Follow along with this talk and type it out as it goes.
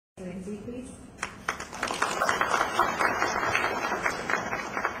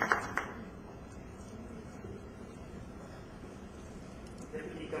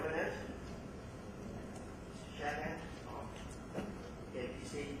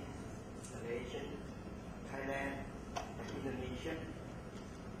Malaysian, Thailand, and Indonesia,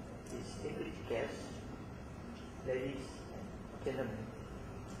 distinguished guests, ladies and gentlemen.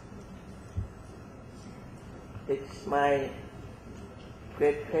 It's my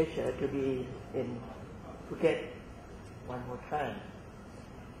great pleasure to be in Phuket one more time.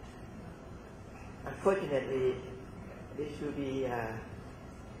 Unfortunately, this will be a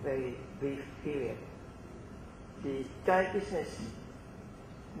very brief period. The joint business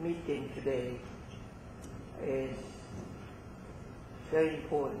meeting today is very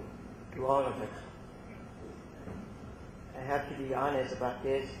important to all of us. I have to be honest about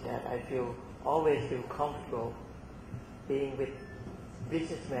this, that I always feel comfortable being with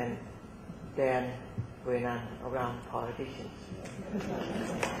businessmen than when I'm around politicians.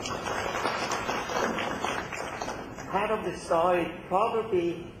 Part of the story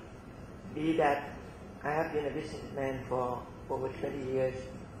probably be that I have been a businessman for over 20 years,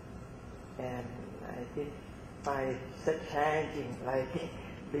 and I did find it so challenging, like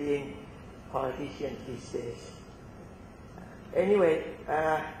being politician these days. Anyway,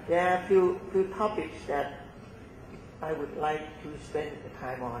 there are a few topics that I would like to spend the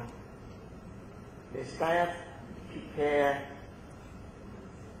time on. The staff prepare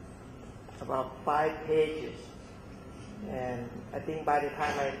about 5 pages, and I think by the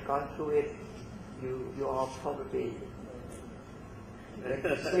time I've gone through it, you all probably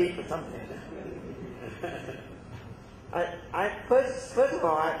sleep or something. First of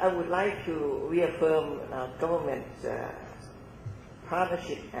all, I would like to reaffirm our government's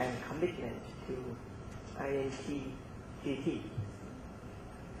partnership and commitment to IMT-GT.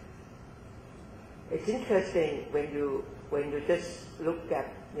 It's interesting when you just look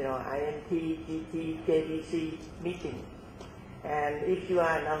at IMT-GT JBC meeting, and if you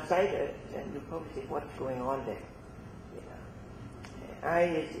are an outsider, then you probably say, what's going on there? I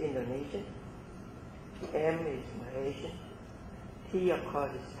is Indonesian, M is Malaysian, T of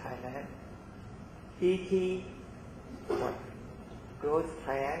course is Thailand, GT, what? Growth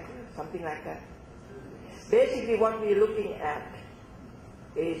triangle, something like that. Basically what we're looking at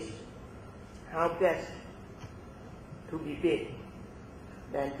is how best to be big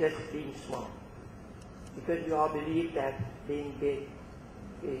than just being small. Because we all believe that being big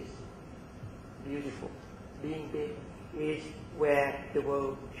is beautiful. Being big is where the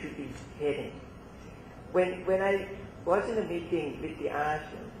world should be heading. When I was in a meeting with the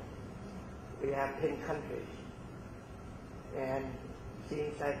ASEAN, we have 10 countries, and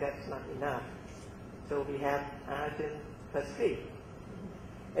seems like that's not enough. So we have ASEAN plus 3.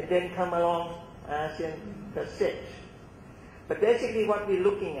 And then come along ASEAN plus 6. But basically what we're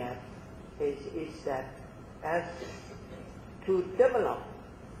looking at is that as to develop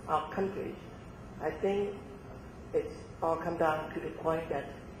our countries, I think it's all come down to the point that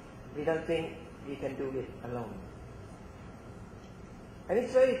we don't think we can do it alone. And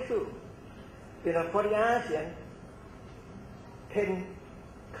it's very true. For the ASEAN, 10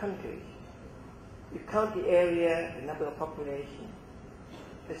 countries, you count the area, the number of population,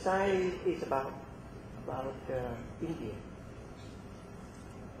 the size is about India.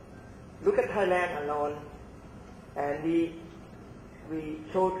 Look at Thailand alone, and we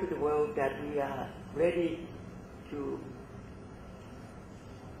show to the world that we are ready to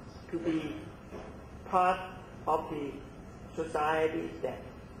be part of the society, that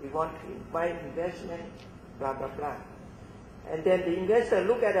we want to invite investment, blah, blah, blah. And then the investor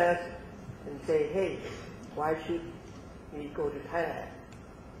look at us and say, hey, why should we go to Thailand?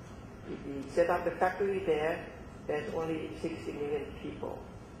 If we set up the factory there, there's only 60 million people.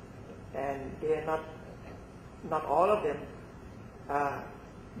 And they are not all of them are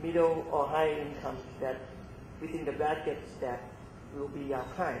middle or high incomes that within the brackets that will be our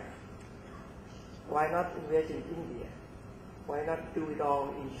client. Why not invest in India? Why not do it all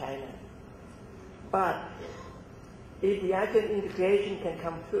in China? But if the ASEAN integration can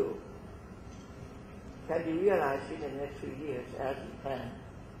come through, can be realized in the next few years as we plan,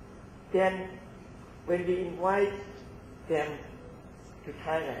 then when we invite them to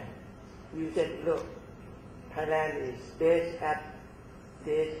Thailand, we said, look, Thailand is based at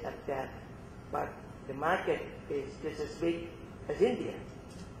this, at that, but the market is just as big as India.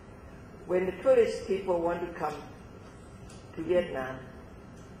 When the tourist people want to come to Vietnam,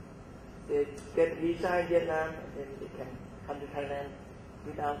 they get a visa in Vietnam, and then they can come to Thailand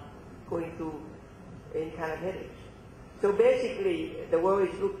without going through any kind of headaches. So basically, the world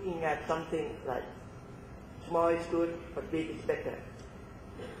is looking at something like small is good, but big is better.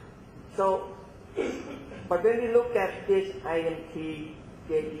 So, but when we look at this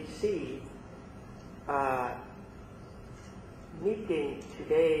IMT-JBC, meeting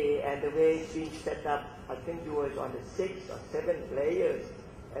today and the way it's been set up, I think it was on the 6th or 7th layers,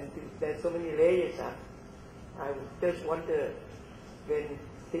 and there's so many layers up. I just wonder when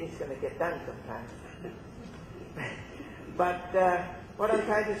things are going to get done sometimes. But what I'm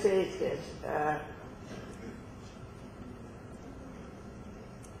trying to say is this.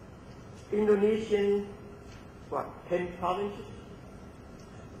 Indonesian, 10 provinces.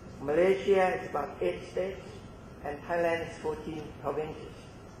 Malaysia is about 8 states, and Thailand is 14 provinces.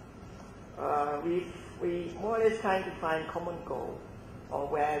 We more or less trying to find common goal or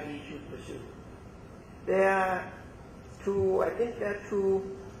where we should pursue. There are I think there are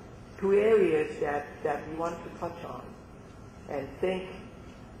two areas that we want to touch on, and think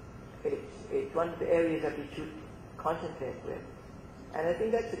it's one of the areas that we should concentrate with. And I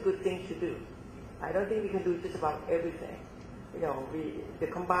think that's a good thing to do. I don't think we can do just about everything. The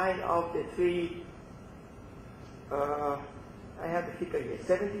combine of the three, I have the figure here,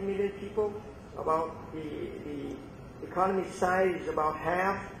 70 million people, about the economic size is about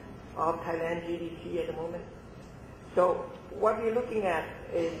half of Thailand GDP at the moment. So what we're looking at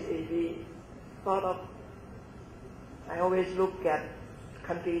is the sort of, I always look at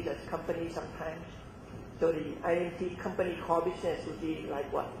countries as companies sometimes. So the IMT company core business would be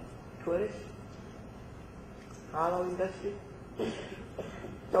like what? Tourists? Halal industry?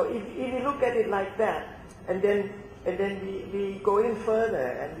 So if you look at it like that, and then we go in further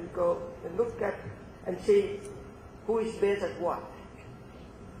and we go and look at and see who is best at what,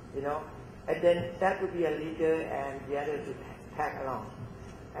 and then that would be a leader and the others would tag along.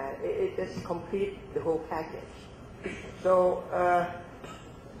 And it just complete the whole package. So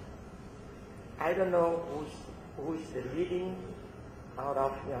I don't know who's the leading out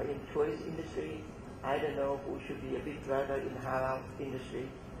of in tourist industry. I don't know who should be a big brother in halal industry.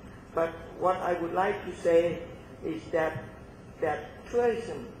 But what I would like to say is that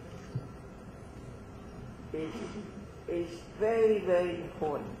tourism is very, very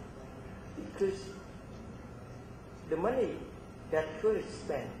important, because the money that tourists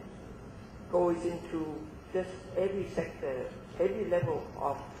spend goes into just every sector, every level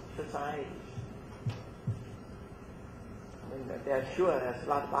of society. There's a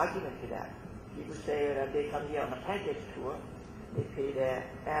lot of argument to that. People say that they come here on a package tour, they pay their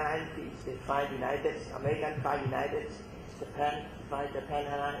airline fees, they fly United, American fly United, Japan fly Japan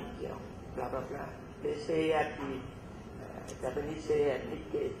Airlines, blah, blah, blah. They stay at the Japanese stay at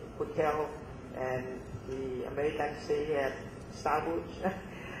Nikkei Hotel, and the Americans stay at Starbucks,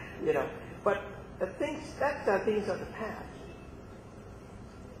 But that's the things of the past.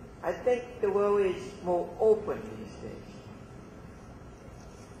 I think the world is more open these days.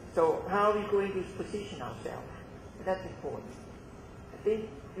 So how are we going to position ourselves? That's important. I think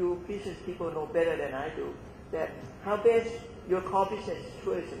you business people know better than I do that how best your core business is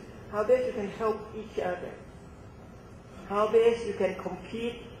tourism, how best you can help each other, how best you can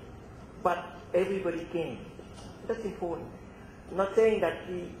compete but everybody gains. That's important. I'm not saying that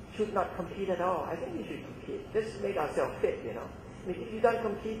we should not compete at all. I think we should compete. Just make ourselves fit, if you don't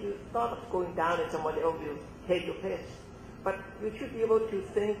compete, you start going down and somebody else will take your place. But we should be able to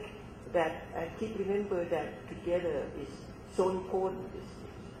think that and remember that together is so important.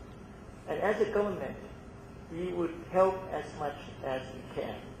 And as a government, we would help as much as we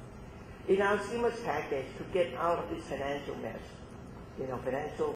can. In our stimulus package to get out of this financial mess, financial